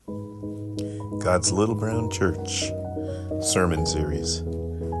God's Little Brown Church sermon series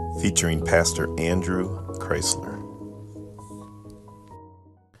featuring Pastor Andrew Chrysler.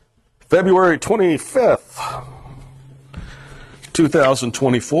 February 25th,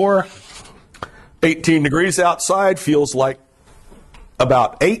 2024, 18 degrees outside, feels like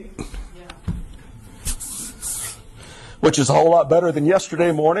about 8, which is a whole lot better than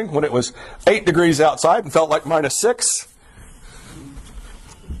yesterday morning when it was 8 degrees outside and felt like -6.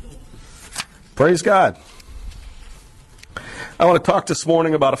 Praise God. I want to talk this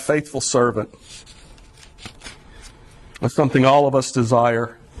morning about a faithful servant. That's something all of us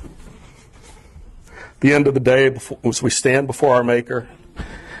desire. At the end of the day, as we stand before our Maker,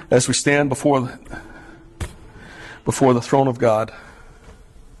 as we stand before the throne of God,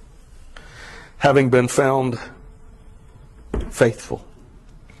 having been found faithful,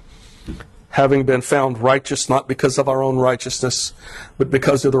 having been found righteous, not because of our own righteousness, but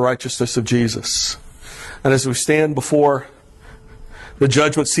because of the righteousness of Jesus. And as we stand before the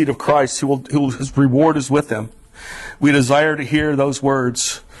judgment seat of Christ, whose reward is with him, we desire to hear those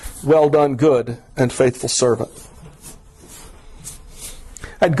words, "Well done, good and faithful servant."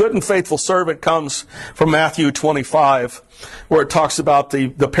 That good and faithful servant comes from Matthew 25, where it talks about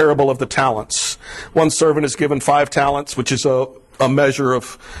the parable of the talents. One servant is given 5 talents, which is a measure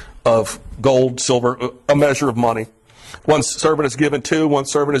of gold, silver, a measure of money. One servant is given 2, one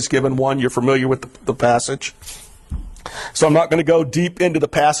servant is given 1. You're familiar with the passage. So I'm not going to go deep into the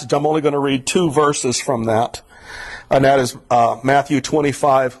passage. I'm only going to read 2 verses from that. And that is Matthew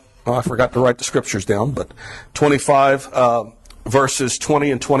 25. Oh, I forgot to write the scriptures down, but 25 verses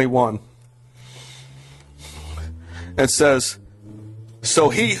 20 and 21. It says, "So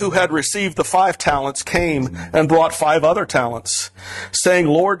he who had received the 5 talents came and brought 5 other talents, saying,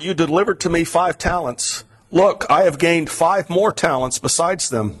 'Lord, you delivered to me 5 talents. Look, I have gained 5 more talents besides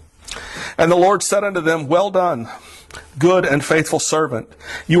them.' And the Lord said unto them, 'Well done, good and faithful servant.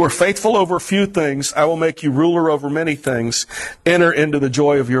 You were faithful over a few things. I will make you ruler over many things. Enter into the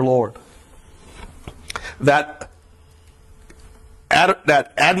joy of your Lord.'"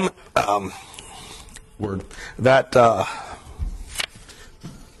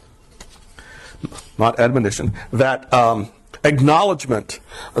 Acknowledgement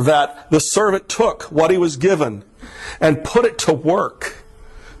that the servant took what he was given and put it to work.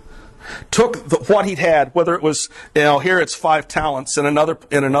 Took what he'd had, whether it was, here it's 5 talents, in another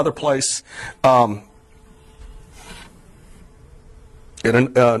place, in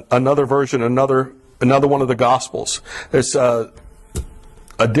another version, another one of the Gospels, there's a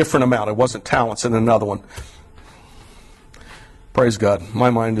different amount. It wasn't talents in another one. Praise God. My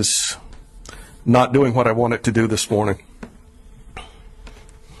mind is not doing what I want it to do this morning.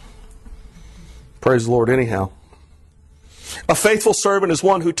 Praise the Lord anyhow. A faithful servant is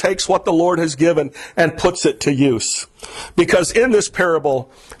one who takes what the Lord has given and puts it to use. Because in this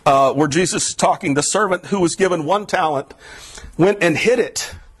parable, where Jesus is talking, the servant who was given 1 talent went and hid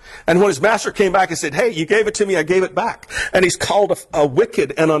it. And when his master came back and said, "Hey, you gave it to me, I gave it back." And he's called a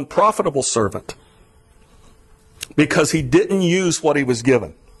wicked and unprofitable servant. Because he didn't use what he was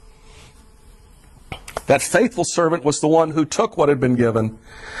given. That faithful servant was the one who took what had been given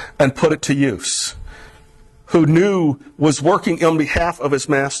and put it to use. Who knew was working on behalf of his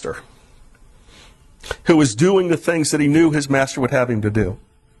master. Who was doing the things that he knew his master would have him to do.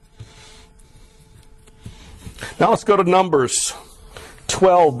 Now let's go to Numbers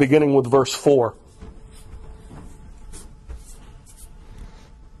 12, beginning with verse 4.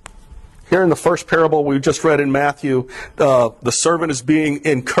 Here in the first parable we just read in Matthew, the servant is being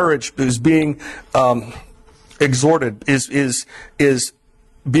encouraged, is being exhorted, is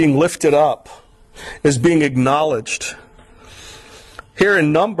being lifted up, is being acknowledged. Here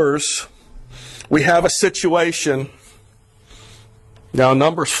in Numbers, we have a situation. Now,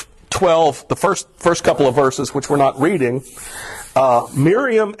 Numbers 12, the first couple of verses, which we're not reading,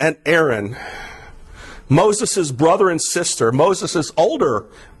 Miriam and Aaron, Moses' brother and sister, Moses' older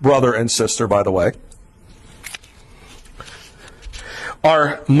brother and sister, by the way,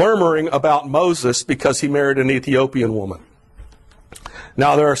 are murmuring about Moses because he married an Ethiopian woman.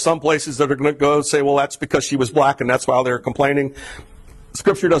 Now, there are some places that are going to go and say, well, that's because she was black and that's why they're complaining.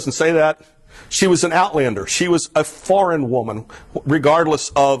 Scripture doesn't say that. She was an outlander. She was a foreign woman,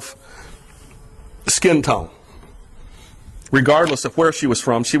 regardless of skin tone. Regardless of where she was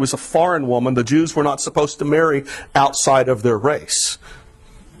from, she was a foreign woman. The Jews were not supposed to marry outside of their race.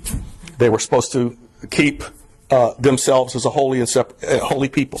 They were supposed to keep themselves as a holy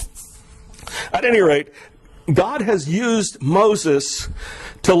people. At any rate, God has used Moses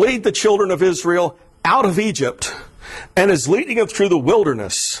to lead the children of Israel out of Egypt and is leading them through the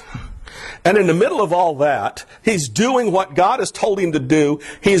wilderness. And in the middle of all that, he's doing what God has told him to do.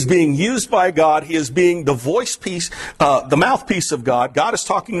 He is being used by God. He is being the the mouthpiece of God. God is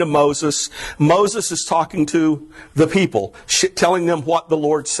talking to Moses. Moses is talking to the people, telling them what the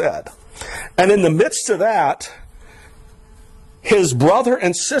Lord said. And in the midst of that, his brother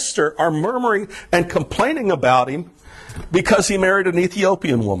and sister are murmuring and complaining about him because he married an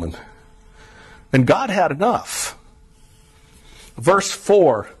Ethiopian woman. And God had enough. Verse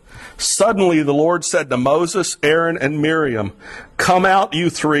 4, suddenly the Lord said to Moses, Aaron, and Miriam, come out,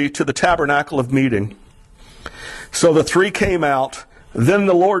 you three, to the tabernacle of meeting. So the three came out. Then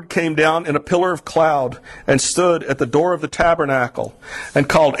the Lord came down in a pillar of cloud and stood at the door of the tabernacle and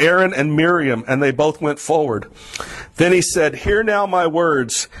called Aaron and Miriam, and they both went forward. Then he said, hear now my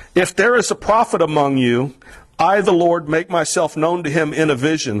words. If there is a prophet among you, I, the Lord, make myself known to him in a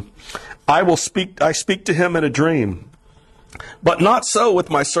vision. I speak to him in a dream. But not so with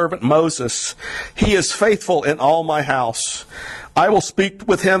my servant Moses. He is faithful in all my house. I will speak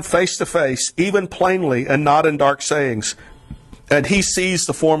with him face to face, even plainly and not in dark sayings. And he sees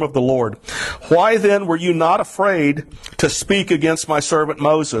the form of the Lord. Why then were you not afraid to speak against my servant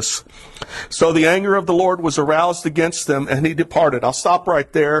Moses? So the anger of the Lord was aroused against them, and he departed. I'll stop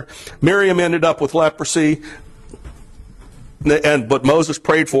right there. Miriam ended up with leprosy, but Moses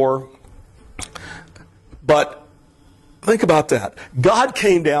prayed for her. But think about that. God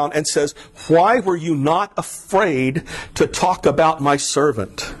came down and says, why were you not afraid to talk about my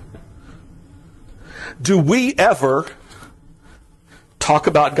servant? Do we ever talk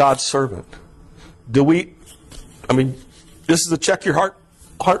about God's servant? This is a check your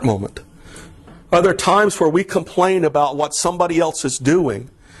heart moment. Are there times where we complain about what somebody else is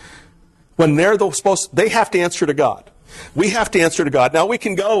doing when they have to answer to God? We have to answer to God. Now we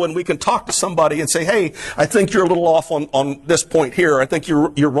can go and we can talk to somebody and say, hey, I think you're a little off on this point here. I think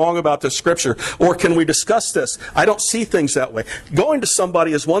you're wrong about this scripture. Or can we discuss this? I don't see things that way. Going to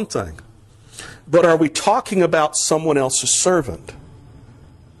somebody is one thing. But are we talking about someone else's servant?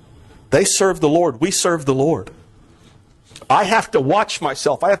 They serve the Lord. We serve the Lord. I have to watch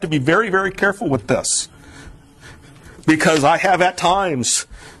myself. I have to be very, very careful with this. Because I have at times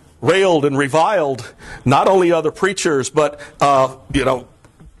railed and reviled not only other preachers, but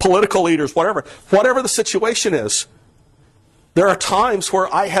political leaders, whatever the situation is. There are times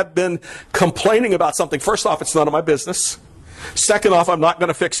where I have been complaining about something. First off, it's none of my business. Second off, I'm not going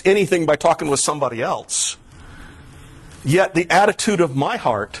to fix anything by talking with somebody else. Yet the attitude of my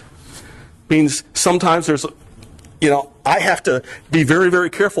heart means sometimes I have to be very, very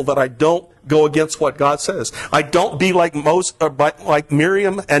careful that I don't go against what God says. I don't be like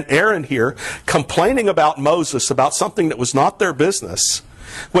Miriam and Aaron here, complaining about Moses, about something that was not their business.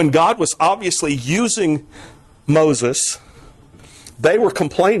 When God was obviously using Moses, they were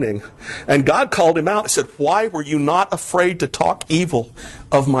complaining. And God called him out and said, why were you not afraid to talk evil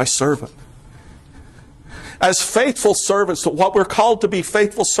of my servant? As faithful servants, what we're called to be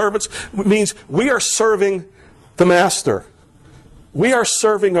faithful servants means we are serving the Master. We are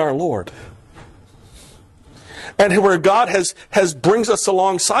serving our Lord. And where God brings us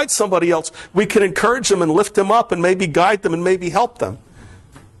alongside somebody else, we can encourage them and lift them up and maybe guide them and maybe help them.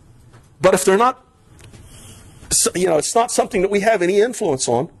 But if they're not, it's not something that we have any influence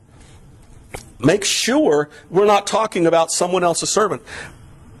on, make sure we're not talking about someone else's servant.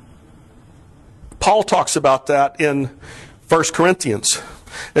 Paul talks about that in 1 Corinthians.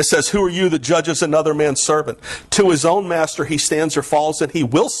 It says, who are you that judges another man's servant? To his own master he stands or falls, and he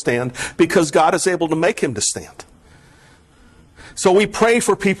will stand because God is able to make him to stand. So we pray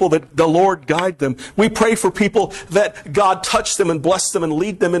for people that the Lord guide them. We pray for people that God touch them and bless them and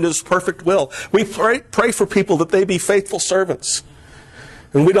lead them in His perfect will. We pray for people that they be faithful servants.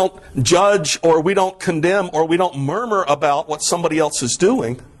 And we don't judge or we don't condemn or we don't murmur about what somebody else is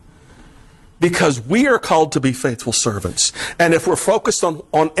doing, because we are called to be faithful servants. And if we're focused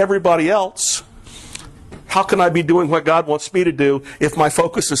on everybody else, how can I be doing what God wants me to do if my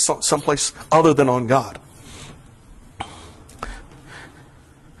focus is someplace other than on God?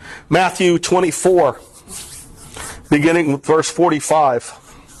 Matthew 24, beginning with verse 45.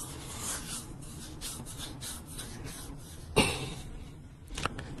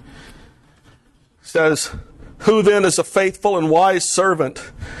 Says, who then is a faithful and wise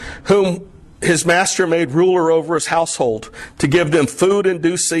servant, whom his master made ruler over his household, to give them food in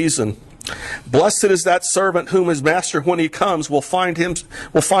due season? Blessed is that servant whom his master, when he comes, will find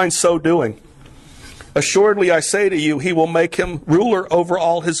so doing. Assuredly, I say to you, he will make him ruler over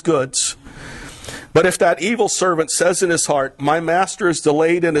all his goods. But if that evil servant says in his heart, my master is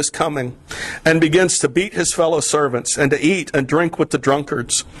delayed in his coming, and begins to beat his fellow servants, and to eat and drink with the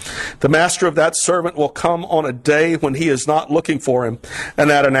drunkards, the master of that servant will come on a day when he is not looking for him,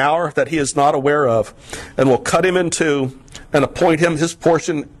 and at an hour that he is not aware of, and will cut him in two, and appoint him his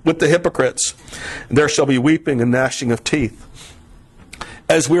portion with the hypocrites. And there shall be weeping and gnashing of teeth.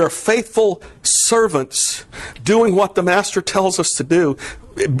 As we are faithful servants, doing what the master tells us to do,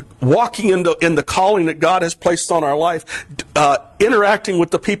 walking in the calling that God has placed on our life, interacting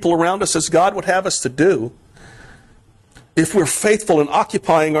with the people around us as God would have us to do, if we're faithful and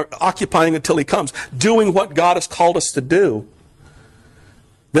occupying until he comes, doing what God has called us to do,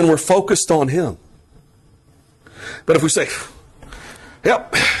 then we're focused on him. But if we say,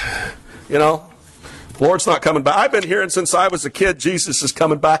 yep, Lord's not coming back. I've been hearing since I was a kid, Jesus is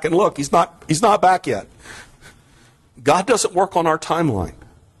coming back, and look, he's not back yet. God doesn't work on our timeline.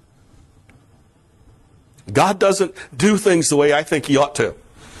 God doesn't do things the way I think he ought to,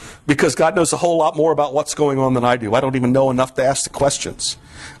 because God knows a whole lot more about what's going on than I do. I don't even know enough to ask the questions.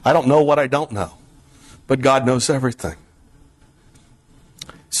 I don't know what I don't know, but God knows everything.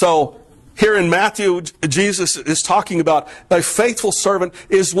 So here in Matthew, Jesus is talking about a faithful servant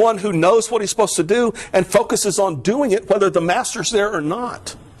is one who knows what he's supposed to do and focuses on doing it whether the master's there or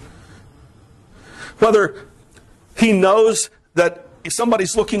not. Whether he knows that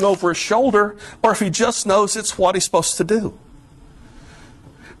somebody's looking over his shoulder, or if he just knows it's what he's supposed to do.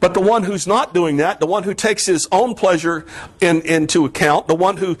 But the one who's not doing that, the one who takes his own pleasure into account, the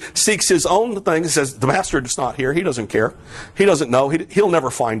one who seeks his own things, says, the master is not here, he doesn't care, he doesn't know, he'll never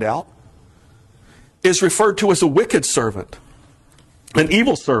find out, is referred to as a wicked servant. An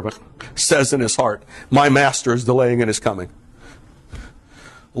evil servant says in his heart, my master is delaying in his coming.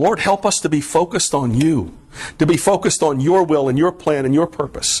 Lord, help us to be focused on you, to be focused on your will and your plan and your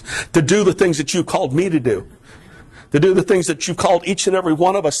purpose, to do the things that you called me to do the things that you called each and every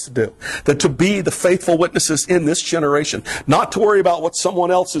one of us to do, that to be the faithful witnesses in this generation, not to worry about what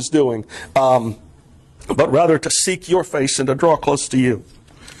someone else is doing, but rather to seek your face and to draw close to you.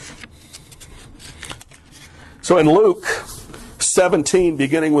 So in Luke 17,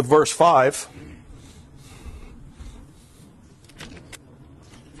 beginning with verse 5,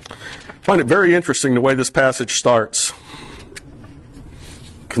 I find it very interesting the way this passage starts,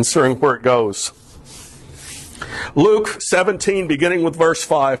 concerning where it goes. Luke 17, beginning with verse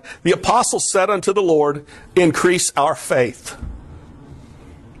 5, the apostles said unto the Lord, increase our faith.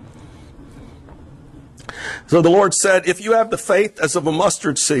 So the Lord said, if you have the faith as of a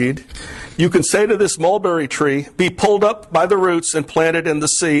mustard seed, you can say to this mulberry tree, be pulled up by the roots and planted in the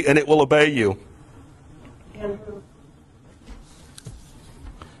sea, and it will obey you.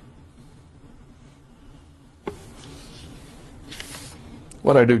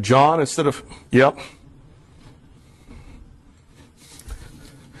 What I do, John, instead of, yep.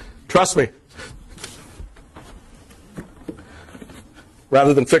 Trust me.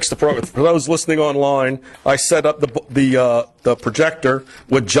 Rather than fix the program, for those listening online, I set up the projector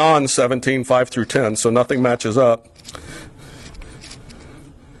with John 17, 5 through 10, so nothing matches up.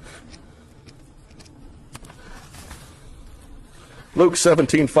 Luke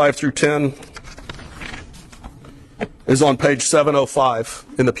 17, 5 through 10 is on page 705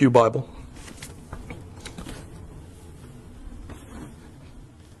 in the Pew Bible.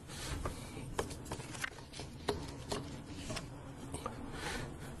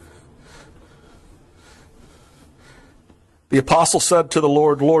 The apostle said to the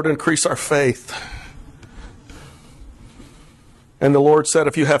Lord, Lord, increase our faith. And the Lord said,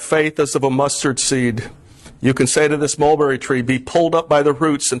 if you have faith as of a mustard seed, you can say to this mulberry tree, be pulled up by the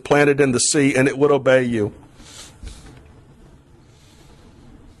roots and planted in the sea, and it would obey you.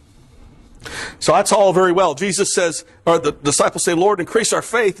 So that's all very well. Jesus says, or the disciples say, Lord, increase our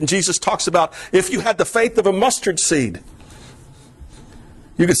faith. And Jesus talks about if you had the faith of a mustard seed,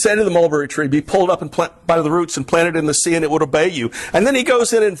 you could say to the mulberry tree, be pulled up and by the roots and planted in the sea, and it would obey you. And then he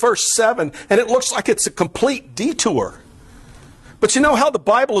goes in verse 7, and it looks like it's a complete detour. But you know how the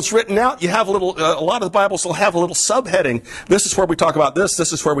Bible is written out? You have a lot of the Bibles will have a little subheading. This is where we talk about this.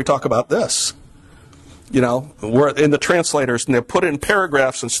 This is where we talk about this. You know, we're in the translators, and they put in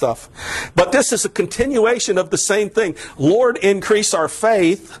paragraphs and stuff. But this is a continuation of the same thing. Lord, increase our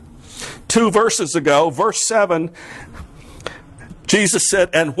faith. 2 verses ago, verse 7, Jesus said,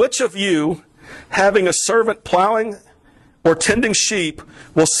 and which of you, having a servant plowing or tending sheep,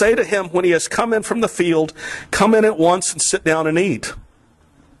 will say to him when he has come in from the field, come in at once and sit down and eat?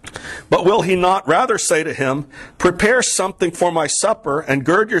 But will he not rather say to him, prepare something for my supper, and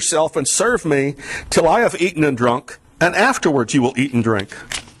gird yourself and serve me till I have eaten and drunk, and afterwards you will eat and drink?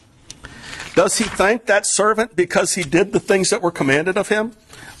 Does he thank that servant because he did the things that were commanded of him?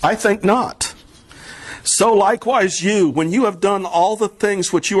 I think not. So likewise you, when you have done all the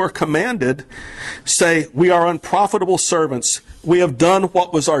things which you are commanded, say, we are unprofitable servants. We have done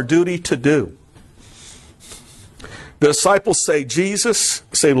what was our duty to do. The disciples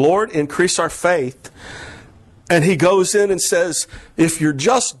say, Lord, increase our faith. And he goes in and says, if you're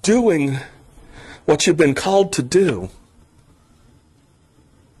just doing what you've been called to do,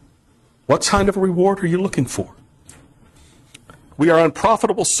 what kind of a reward are you looking for? We are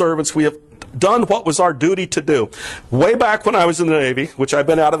unprofitable servants. We have done what was our duty to do. Way back when I was in the Navy, which I've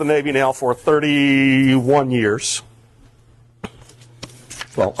been out of the Navy now for 31 years.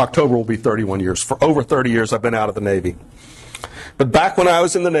 Well, October will be 31 years. For over 30 years, I've been out of the Navy. But back when I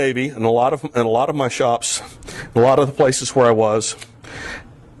was in the Navy, and a lot of my shops, a lot of the places where I was,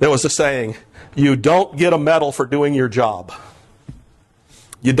 there was a saying, you don't get a medal for doing your job.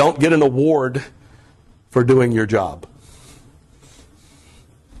 You don't get an award for doing your job.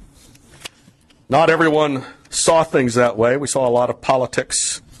 Not everyone saw things that way. We saw a lot of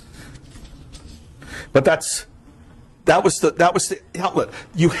politics. But that was the outlet.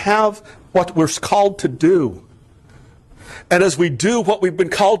 You have what we're called to do. And as we do what we've been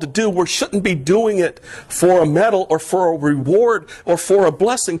called to do, we shouldn't be doing it for a medal or for a reward or for a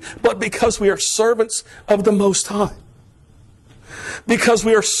blessing, but because we are servants of the Most High. Because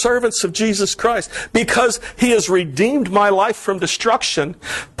we are servants of Jesus Christ. Because He has redeemed my life from destruction,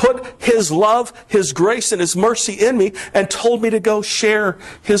 put His love, His grace, and His mercy in me, and told me to go share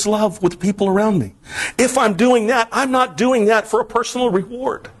His love with people around me. If I'm doing that, I'm not doing that for a personal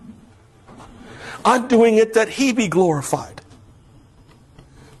reward. I'm doing it that He be glorified.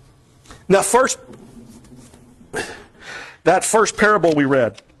 Now, that first parable we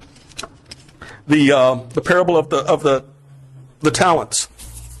read, the parable of the talents.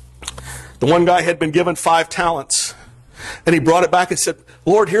 The one guy had been given 5 talents, and he brought it back and said,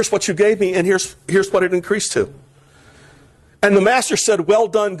 Lord, here's what you gave me, and here's what it increased to. And the master said, well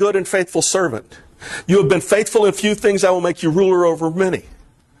done, good and faithful servant. You have been faithful in few things, I will make you ruler over many.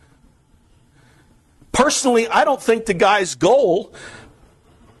 Personally, I don't think the guy's goal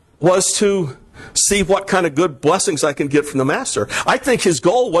was to see what kind of good blessings I can get from the master. I think his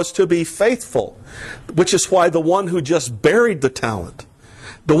goal was to be faithful, which is why the one who just buried the talent,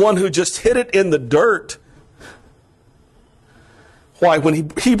 the one who just hid it in the dirt, why,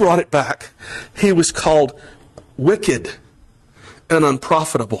 when he brought it back, he was called wicked and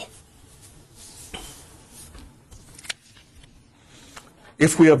unprofitable.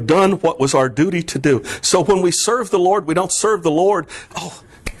 If we have done what was our duty to do. So when we serve the Lord, we don't serve the Lord, oh,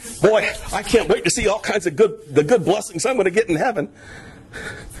 boy, I can't wait to see all kinds of the good blessings I'm going to get in heaven.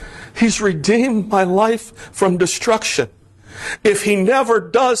 He's redeemed my life from destruction. If He never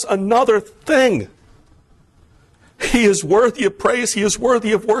does another thing, He is worthy of praise. He is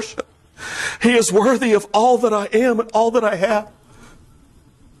worthy of worship. He is worthy of all that I am and all that I have.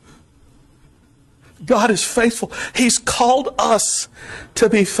 God is faithful. He's called us to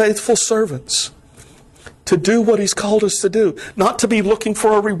be faithful servants, to do what He's called us to do, not to be looking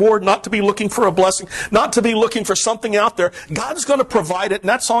for a reward, not to be looking for a blessing, not to be looking for something out there. God's going to provide it, and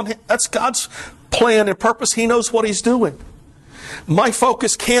that's God's plan and purpose. He knows what He's doing. My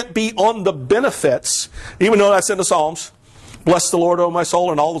focus can't be on the benefits, even though that's in the Psalms. Bless the Lord, O my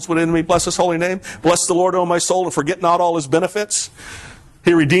soul, and all that's within me. Bless His holy name. Bless the Lord, O my soul, and forget not all His benefits.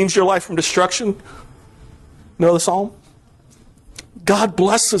 He redeems your life from destruction. Know the Psalm? God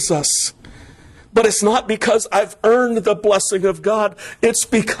blesses us. But it's not because I've earned the blessing of God. It's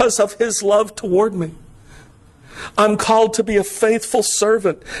because of His love toward me. I'm called to be a faithful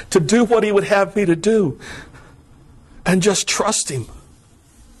servant, to do what He would have me to do, and just trust Him.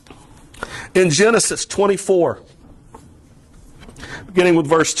 In Genesis 24, beginning with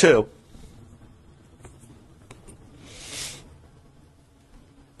verse 2.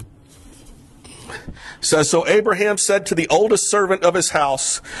 Says, so Abraham said to the oldest servant of his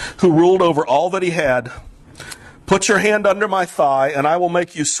house, who ruled over all that he had, put your hand under my thigh, and I will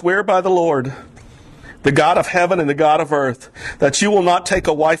make you swear by the Lord, the God of heaven and the God of earth, that you will not take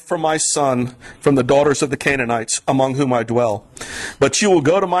a wife for my son from the daughters of the Canaanites, among whom I dwell, but you will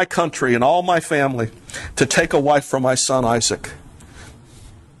go to my country and all my family to take a wife for my son Isaac.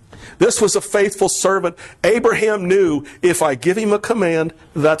 This was a faithful servant. Abraham knew, if I give him a command,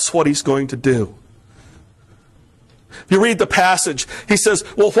 that's what he's going to do. You read the passage, he says,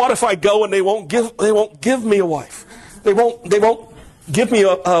 well, what if I go and they won't give me a wife? They won't give me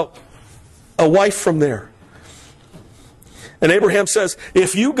a wife from there. And Abraham says,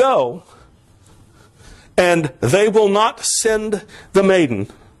 if you go and they will not send the maiden,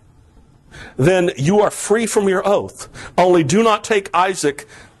 then you are free from your oath. Only do not take Isaac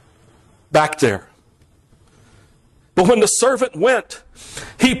back there. But when the servant went,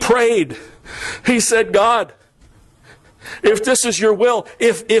 he prayed. He said, God, if this is your will,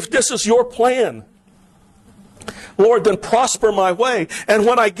 if this is your plan, Lord, then prosper my way. And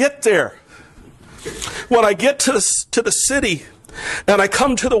when I get there, when I get to the city, and I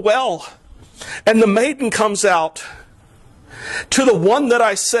come to the well, and the maiden comes out, to the one that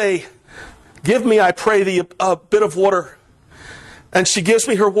I say, give me, I pray thee, a bit of water. And she gives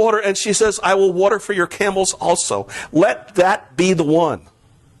me her water, and she says, I will water for your camels also. Let that be the one.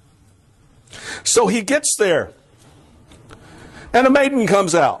 So he gets there, and a maiden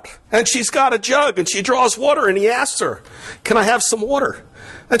comes out, and she's got a jug, and she draws water, and he asks her, can I have some water?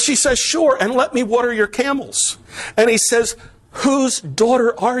 And she says, sure, and let me water your camels. And he says, whose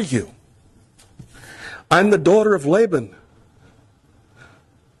daughter are you? I'm the daughter of Laban,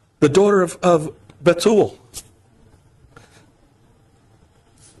 the daughter of Bethuel.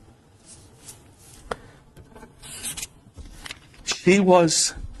 She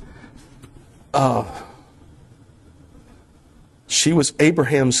was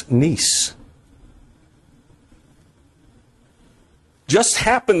Abraham's niece. Just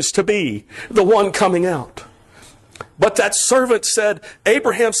happens to be the one coming out. But that servant said,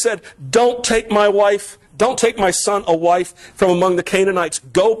 Abraham said, don't take my wife, don't take my son a wife from among the Canaanites.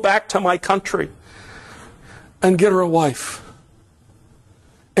 Go back to my country and get her a wife.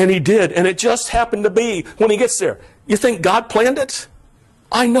 And he did. And it just happened to be when he gets there. You think God planned it?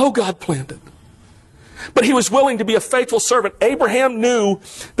 I know God planned it. But he was willing to be a faithful servant. Abraham knew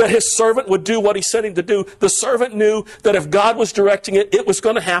that his servant would do what he sent him to do. The servant knew that if God was directing it, it was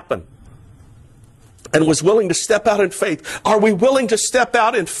going to happen. And was willing to step out in faith. Are we willing to step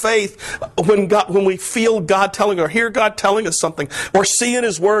out in faith when we feel God telling or hear God telling us something, or see in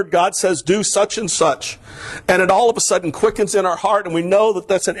his word God says do such and such, and it all of a sudden quickens in our heart, and we know that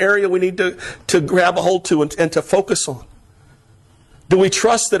that's an area we need to grab a hold to and to focus on? Do we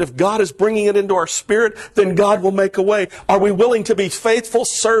trust that if God is bringing it into our spirit, then God will make a way? Are we willing to be faithful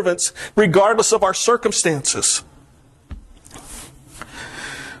servants regardless of our circumstances?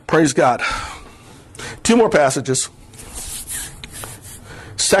 Praise God. Two more passages.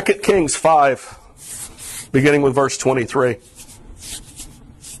 2 Kings 5, beginning with verse 23.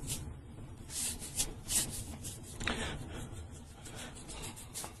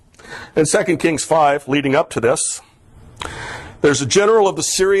 In 2 Kings 5, leading up to this, there's a general of the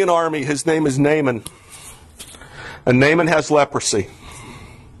Syrian army. His name is Naaman. And Naaman has leprosy.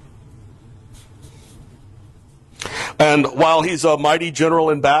 And while he's a mighty general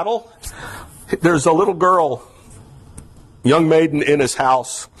in battle, there's a little girl, young maiden in his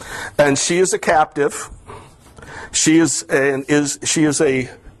house, and she is a captive. She is an Israelite.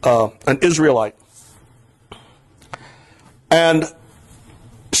 And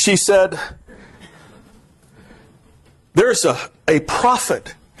she said, there's a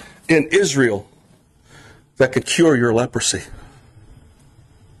prophet in Israel that could cure your leprosy.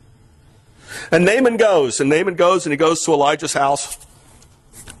 And Naaman goes and he goes to Elijah's house.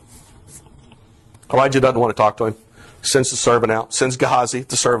 Elijah doesn't want to talk to him. Sends the servant out. Sends Gehazi,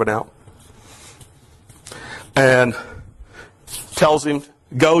 the servant, out. And tells him,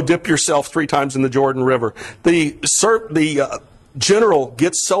 go dip yourself 3 times in the Jordan River. The general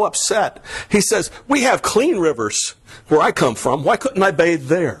gets so upset. He says, we have clean rivers where I come from. Why couldn't I bathe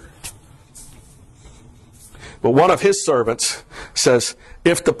there? But one of his servants says,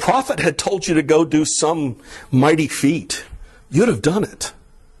 if the prophet had told you to go do some mighty feat, you'd have done it.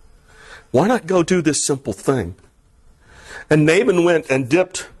 Why not go do this simple thing? And Naaman went and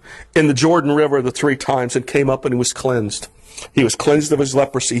dipped in the Jordan River the 3 times and came up and he was cleansed. He was cleansed of his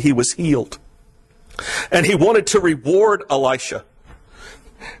leprosy. He was healed. And he wanted to reward Elisha.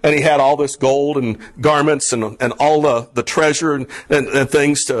 And he had all this gold and garments and all the treasure and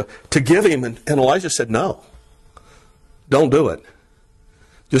things to give him. And Elijah said, no, don't do it.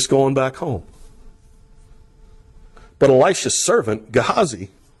 Just going back home. But Elisha's servant, Gehazi,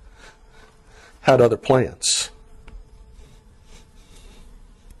 had other plans.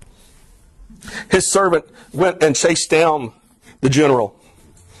 His servant went and chased down the general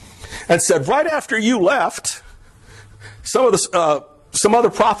and said, right after you left, some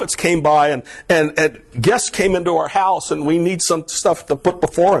other prophets came by and guests came into our house and we need some stuff to put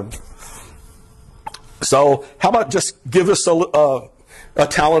before him. So how about just give us a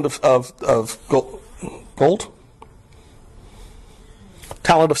talent of gold?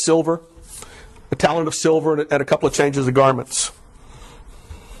 Talent of silver? A talent of silver and a couple of changes of garments.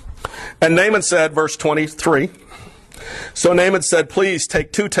 And Naaman said, verse 23, so Naaman said, please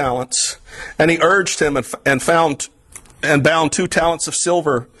take 2 talents And he urged him and bound 2 talents of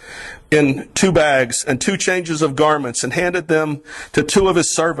silver in 2 bags and 2 changes of garments, and handed them to 2 of his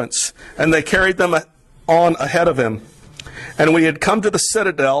servants, and they carried them on ahead of him. And when he had come to the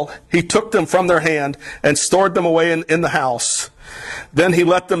citadel, he took them from their hand and stored them away in the house. Then he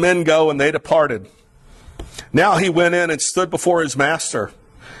let the men go, and they departed. Now he went in and stood before his master.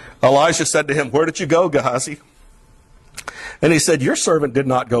 Elijah said to him, "Where did you go, Gehazi?" And he said, "Your servant did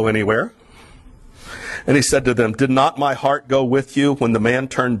not go anywhere." And he said to them, "Did not my heart go with you when the man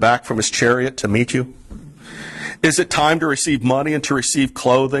turned back from his chariot to meet you? Is it time to receive money and to receive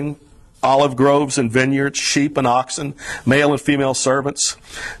clothing, olive groves and vineyards, sheep and oxen, male and female servants?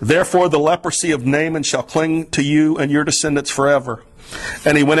 Therefore the leprosy of Naaman shall cling to you and your descendants forever."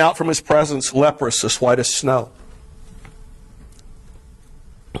 And he went out from his presence leprous, as white as snow.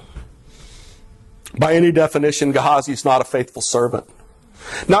 By any definition, Gehazi is not a faithful servant.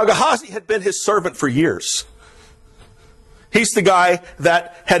 Now, Gehazi had been his servant for years. He's the guy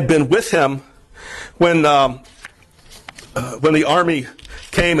that had been with him when the army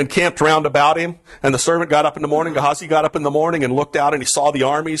came and camped round about him, and the servant got up in the morning. Gehazi got up in the morning and looked out, and he saw the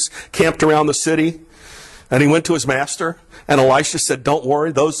armies camped around the city. And he went to his master, and Elisha said, "Don't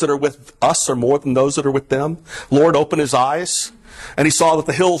worry, those that are with us are more than those that are with them." Lord opened his eyes, and he saw that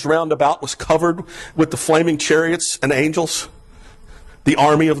the hills round about was covered with the flaming chariots and angels, the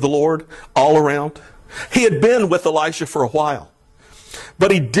army of the Lord all around. He had been with Elisha for a while,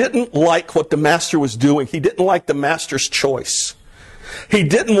 but he didn't like what the master was doing. He didn't like the master's choice. He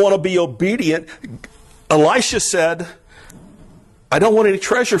didn't want to be obedient. Elisha said, "I don't want any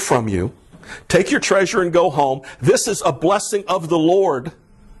treasure from you. Take your treasure and go home. This is a blessing of the Lord.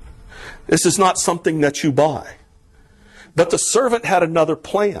 This is not something that you buy." But the servant had another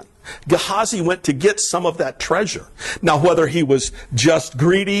plan. Gehazi went to get some of that treasure. Now, whether he was just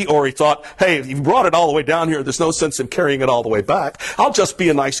greedy or he thought, "Hey, if you brought it all the way down here, there's no sense in carrying it all the way back. I'll just be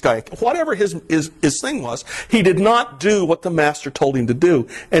a nice guy." Whatever his thing was, he did not do what the master told him to do,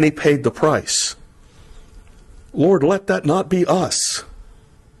 and he paid the price. Lord, let that not be us.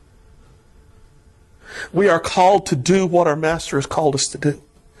 We are called to do what our master has called us to do,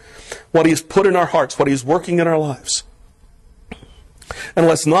 what he has put in our hearts, what he is working in our lives. And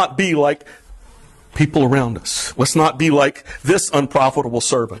let's not be like people around us. Let's not be like this unprofitable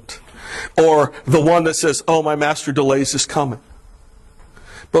servant, or the one that says, "Oh, my master delays his coming."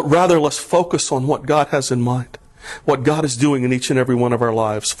 But rather, let's focus on what God has in mind, what God is doing in each and every one of our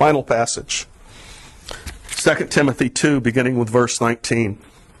lives. Final passage, 2 Timothy 2, beginning with verse 19.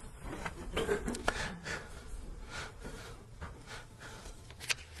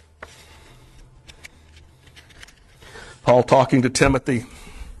 Paul talking to Timothy,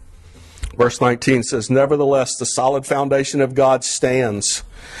 verse 19 says, "Nevertheless, the solid foundation of God stands,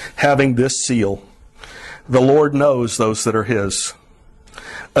 having this seal: the Lord knows those that are his.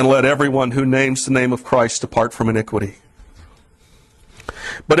 And let everyone who names the name of Christ depart from iniquity.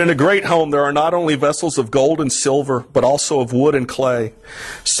 But in a great home there are not only vessels of gold and silver, but also of wood and clay,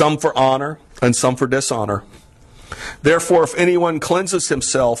 some for honor and some for dishonor. Therefore, if anyone cleanses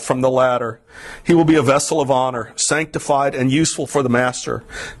himself from the latter, he will be a vessel of honor, sanctified and useful for the master,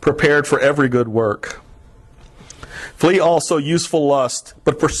 prepared for every good work. Flee also useful lust,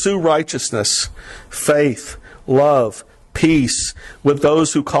 but pursue righteousness, faith, love, peace with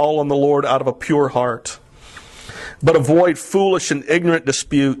those who call on the Lord out of a pure heart. But avoid foolish and ignorant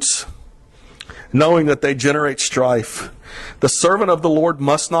disputes, knowing that they generate strife. The servant of the Lord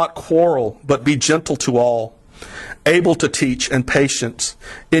must not quarrel, but be gentle to all, able to teach and patient,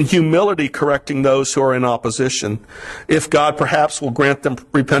 in humility correcting those who are in opposition, if God perhaps will grant them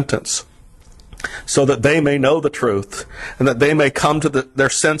repentance, so that they may know the truth, and that they may come to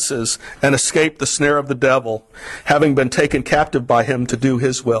their senses and escape the snare of the devil, having been taken captive by him to do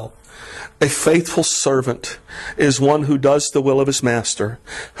his will. A faithful servant is one who does the will of his master,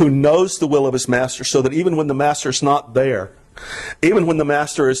 who knows the will of his master, so that even when the master is not there, even when the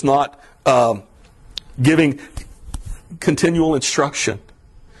master is not giving continual instruction,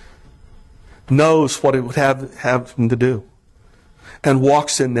 knows what it would have him to do, and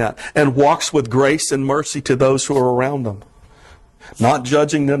walks in that, and walks with grace and mercy to those who are around them. Not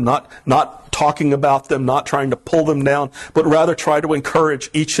judging them, not talking about them, not trying to pull them down, but rather try to encourage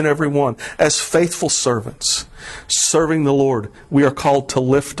each and every one. As faithful servants, serving the Lord, we are called to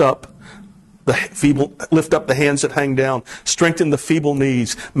lift up the hands that hang down, strengthen the feeble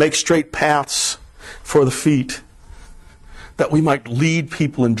knees, make straight paths for the feet, that we might lead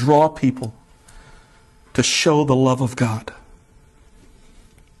people and draw people to show the love of God.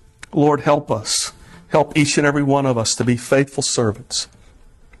 Lord, help us. Help each and every one of us to be faithful servants.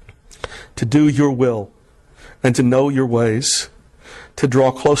 to do your will and to know your ways, to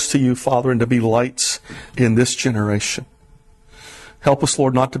draw close to you, Father, and to be lights in this generation. Help us,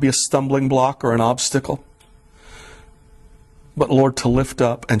 Lord, not to be a stumbling block or an obstacle, but, Lord, to lift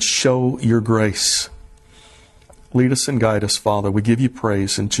up and show your grace. Lead us and guide us, Father. We give you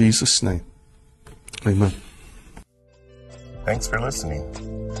praise in Jesus' name. Amen. Thanks for listening.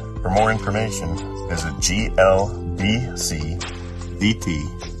 For more information, visit glbcvt.org.